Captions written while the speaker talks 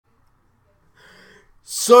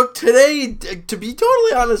So today, to be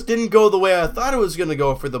totally honest, didn't go the way I thought it was going to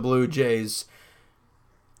go for the Blue Jays.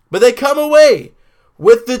 But they come away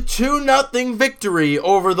with the 2-0 victory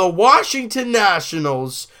over the Washington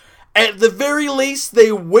Nationals. At the very least,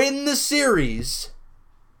 they win the series.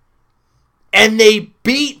 And they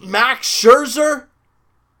beat Max Scherzer?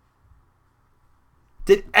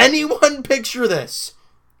 Did anyone picture this?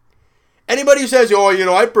 Anybody who says,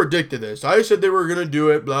 I predicted this. I said they were going to do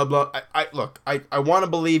it, blah, blah. I want to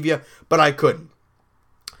believe you, but I couldn't.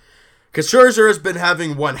 Because Scherzer has been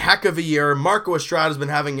having one heck of a year. Marco Estrada has been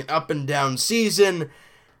having an up and down season.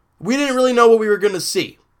 We didn't really know what we were going to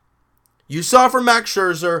see. You saw from Max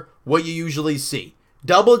Scherzer what you usually see.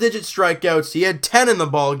 Double-digit strikeouts. He had 10 in the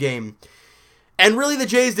ball game. And really the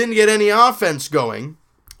Jays didn't get any offense going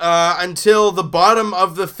until the bottom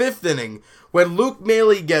of the 5th inning, when Luke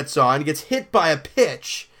Maile gets on, gets hit by a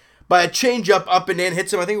pitch, by a changeup up and in,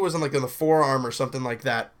 hits him, I think it was on the forearm or something like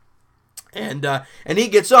that. And he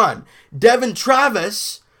gets on. Devin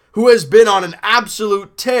Travis, who has been on an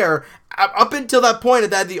absolute tear, up until that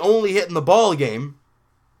point, had the only hit in the ball game.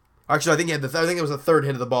 Actually, I think it was the third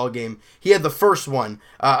hit of the ball game. He had the first one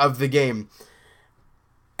of the game.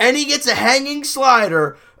 And he gets a hanging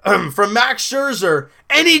slider from Max Scherzer,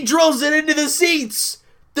 and he drills it into the seats.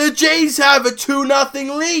 The Jays have a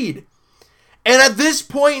 2-0 lead. And at this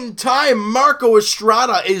point in time, Marco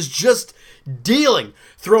Estrada is just dealing,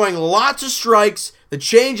 throwing lots of strikes, the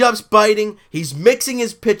changeup's biting, he's mixing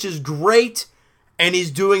his pitches great, and he's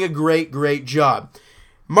doing a great job.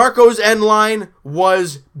 Marco's end line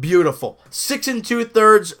was beautiful. 6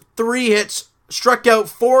 2/3, 3 hits, struck out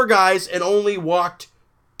 4 guys, and only walked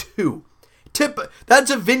 2.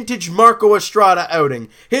 That's a vintage Marco Estrada outing.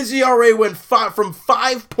 His ERA went from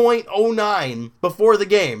 5.09 before the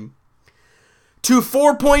game to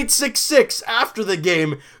 4.66 after the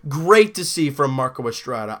game. Great to see from Marco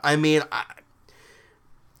Estrada. And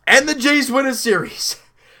the Jays win a series.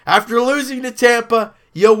 After losing to Tampa,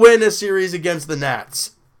 you win a series against the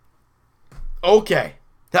Nats. Okay.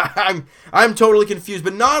 I'm totally confused.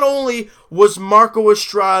 But not only was Marco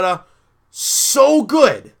Estrada so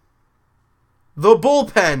good, the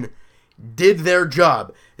bullpen did their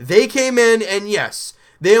job. They came in, and yes,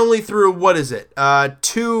 they only threw, 2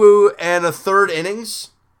 1/3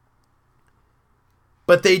 innings.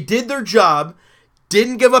 But they did their job,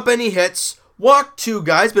 didn't give up any hits, walked 2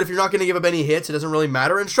 guys, but if you're not going to give up any hits, it doesn't really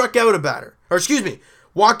matter, and struck out a batter.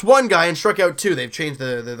 Walked 1 guy and struck out 2. They've changed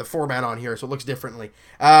the format on here, so it looks differently.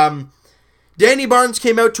 Danny Barnes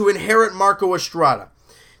came out to inherit Marco Estrada.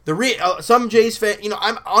 Some Jays fan,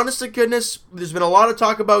 I'm honest to goodness, there's been a lot of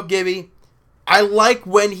talk about Gibby. I like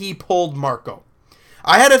when he pulled Marco.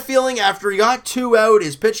 I had a feeling after he got 2 out,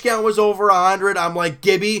 his pitch count was over 100. I'm like,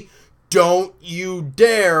 Gibby, don't you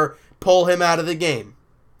dare pull him out of the game.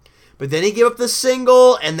 But then he gave up the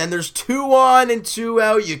single, and then there's 2 on and 2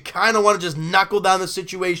 out. You kind of want to just knuckle down the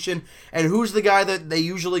situation. And who's the guy that they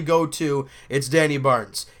usually go to? It's Danny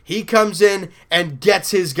Barnes. He comes in and gets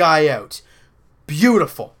his guy out.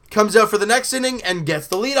 Beautiful. Comes out for the next inning and gets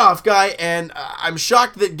the leadoff guy, and I'm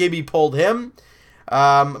shocked that Gibby pulled him.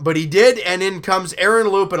 But he did, and in comes Aaron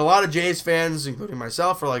Loup, and a lot of Jays fans, including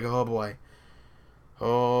myself, are like, oh boy.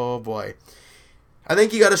 Oh boy. I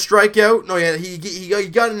think he got a strikeout. No, yeah, he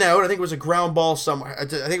got an out. I think it was a ground ball somewhere. I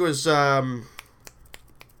think it was, who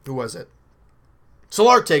was it?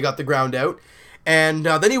 Solarte got the ground out. And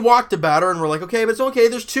then he walked the batter, and we're like, okay, but it's okay.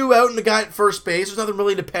 There's 2 out and the guy at first base. There's nothing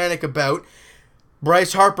really to panic about.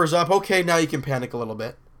 Bryce Harper's up. Okay, now you can panic a little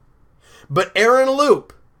bit. But Aaron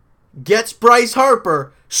Loup gets Bryce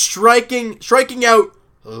Harper striking out,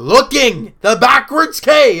 looking. The backwards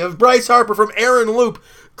K of Bryce Harper from Aaron Loup.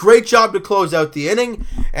 Great job to close out the inning.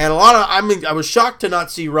 And I was shocked to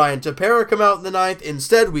not see Ryan Tepera come out in the 9th.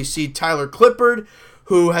 Instead, we see Tyler Clippard,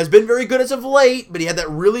 who has been very good as of late, but he had that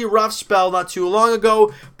really rough spell not too long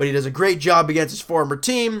ago, but he does a great job against his former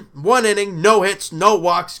team. 1 inning, no hits, no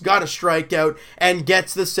walks, got a strikeout, and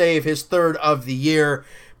gets the save, his 3rd of the year.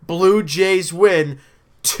 Blue Jays win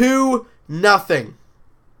 2-0.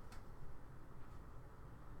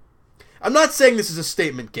 I'm not saying this is a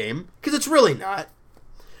statement game, because it's really not.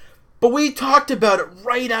 But we talked about it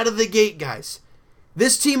right out of the gate, guys.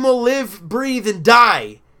 This team will live, breathe, and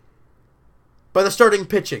die by the starting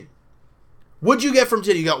pitching. What'd you get from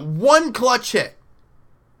today? You got 1 clutch hit.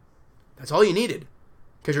 That's all you needed.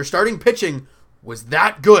 Because your starting pitching was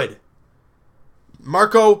that good.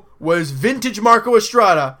 Marco was vintage Marco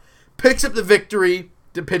Estrada. Picks up the victory.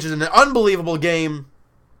 Pitches an unbelievable game.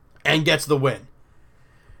 And gets the win.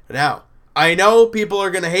 Now, I know people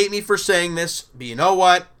are going to hate me for saying this. But you know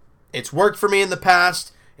what? It's worked for me in the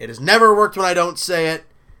past. It has never worked when I don't say it.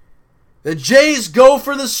 The Jays go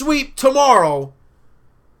for the sweep tomorrow.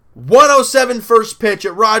 107 first pitch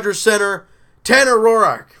at Rogers Center. Tanner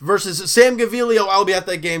Roark versus Sam Gaviglio. I'll be at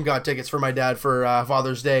that game. Got tickets for my dad for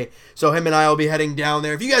Father's Day. So him and I will be heading down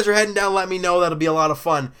there. If you guys are heading down, let me know. That'll be a lot of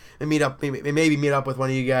fun. And maybe meet up with one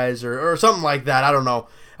of you guys or something like that. I don't know.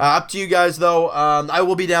 Up to you guys, though. I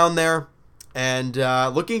will be down there and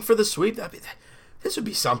looking for the sweep. This would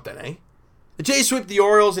be something, eh? The Jays sweep the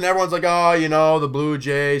Orioles, and everyone's like, oh, the Blue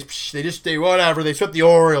Jays. Whatever. They swept the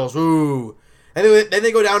Orioles. Ooh. And then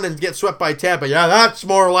they go down and get swept by Tampa. Yeah, that's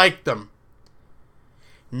more like them.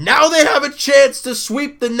 Now they have a chance to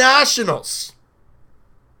sweep the Nationals.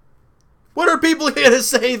 What are people going to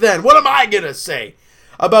say then? What am I going to say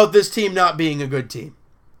about this team not being a good team?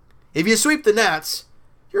 If you sweep the Nats,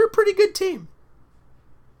 you're a pretty good team.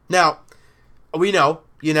 Now, we know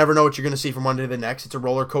you never know what you're going to see from one day to the next. It's a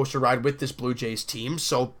roller coaster ride with this Blue Jays team,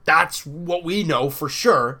 so that's what we know for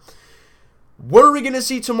sure. What are we going to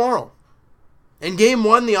see tomorrow? In Game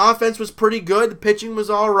 1, the offense was pretty good. The pitching was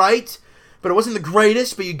all right, but it wasn't the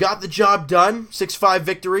greatest, but you got the job done. 6-5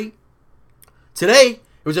 victory. Today,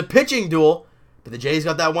 it was a pitching duel, but the Jays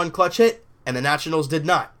got that one clutch hit, and the Nationals did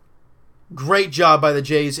not. Great job by the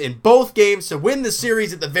Jays in both games to win the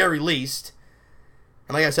series at the very least.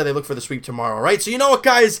 And like I said, they look for the sweep tomorrow, right? So you know what,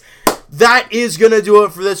 guys? That is going to do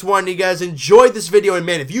it for this one. You guys enjoyed this video. And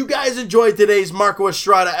man, if you guys enjoyed today's Marco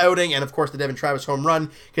Estrada outing, and of course the Devin Travis home run,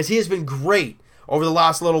 because he has been great over the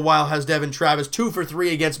last little while, has Devin Travis 2 for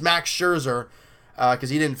 3 against Max Scherzer, because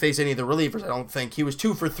he didn't face any of the relievers, I don't think. He was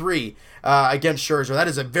 2 for 3 against Scherzer. That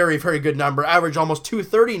is a very, very good number. Average almost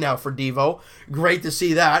 230 now for Devo. Great to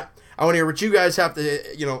see that. I want to hear what you guys have to,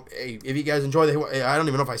 if you guys enjoy I don't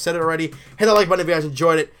even know if I said it already. Hit that like button if you guys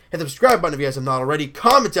enjoyed it. Hit the subscribe button if you guys have not already.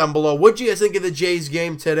 Comment down below. What'd you guys think of the Jays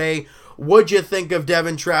game today? What'd you think of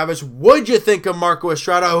Devin Travis? What'd you think of Marco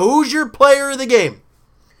Estrada? Who's your player of the game?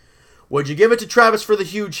 Would you give it to Travis for the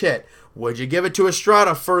huge hit? Would you give it to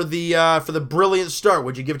Estrada for the brilliant start?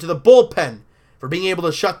 Would you give it to the bullpen for being able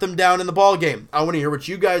to shut them down in the ball game? I want to hear what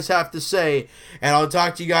you guys have to say, and I'll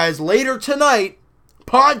talk to you guys later tonight.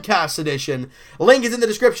 Podcast edition. Link is in the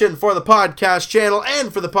description for the podcast channel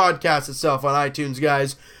and for the podcast itself on iTunes,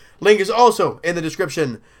 guys. Link is also in the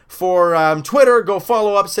description for Twitter. Go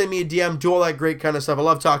follow up, send me a DM, do all that great kind of stuff. I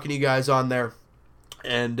love talking to you guys on there.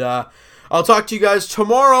 And I'll talk to you guys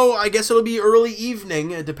tomorrow. I guess it'll be early evening,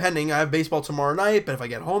 depending. I have baseball tomorrow night, but if I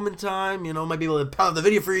get home in time, might be able to pound the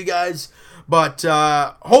video for you guys. But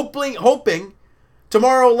hoping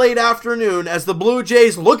tomorrow late afternoon as the Blue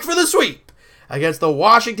Jays look for the sweep against the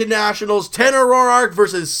Washington Nationals. Tanner Roark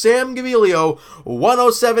versus Sam Gaviglio.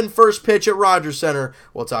 107 first pitch at Rogers Center.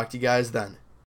 We'll talk to you guys then.